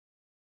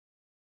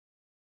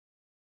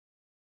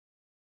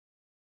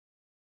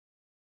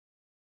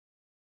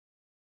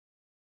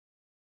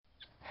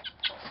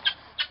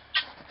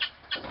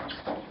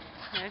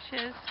There she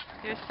is.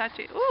 Here's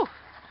Saci. Ooh!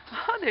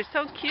 Oh, they're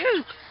so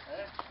cute.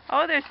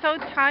 Oh, they're so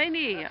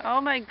tiny.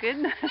 Oh my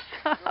goodness.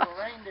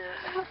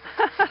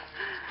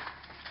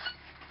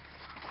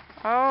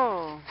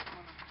 Oh,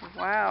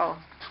 wow.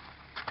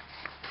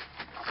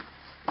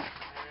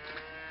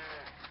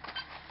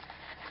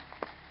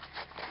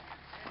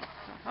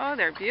 Oh,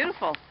 they're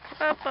beautiful.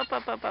 Up, up,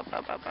 up, up, up,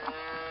 up, up, up.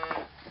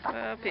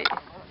 Uppy.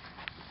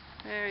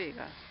 There you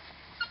go.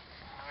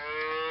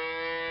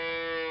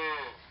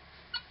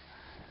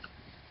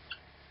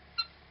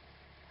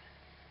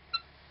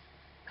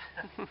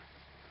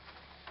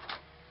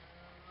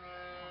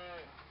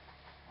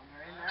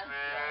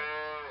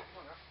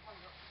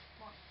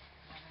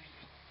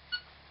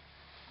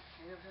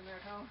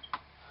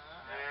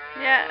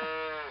 Yeah,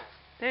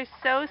 they're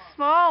so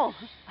small.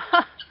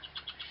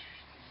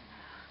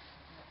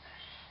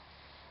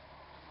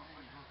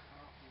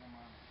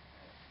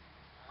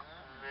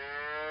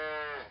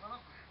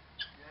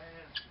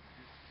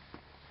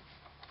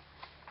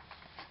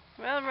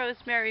 Well,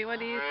 Rosemary, what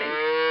do you think?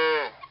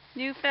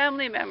 New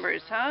family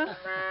members, huh?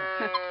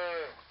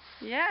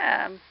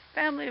 Yeah,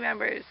 family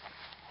members.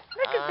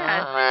 Look at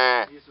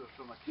that. These are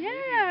from a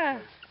Yeah.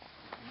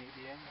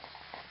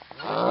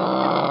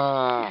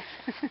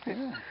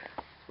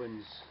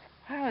 Twins.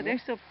 Wow, they're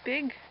so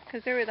big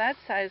because they were that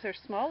size or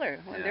smaller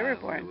when they were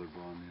born. When they were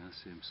born, yeah,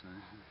 same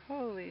size.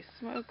 Holy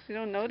smokes! You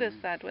don't notice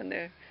that when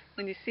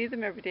you see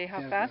them every day,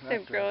 how fast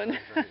they've grown.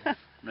 And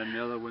then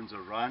the other ones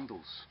are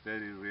Randalls,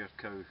 very rare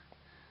cow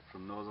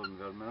from northern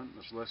Vermont.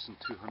 There's less than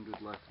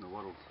 200 left in the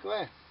world.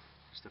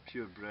 Just a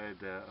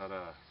purebred, or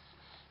a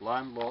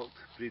landlocked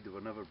breed. They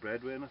were never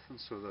bred with anything,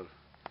 so they're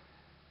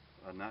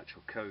a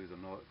natural cow. They're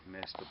not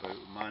messed about.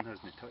 Man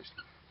hasn't touched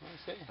them.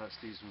 That's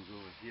these ones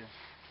over here.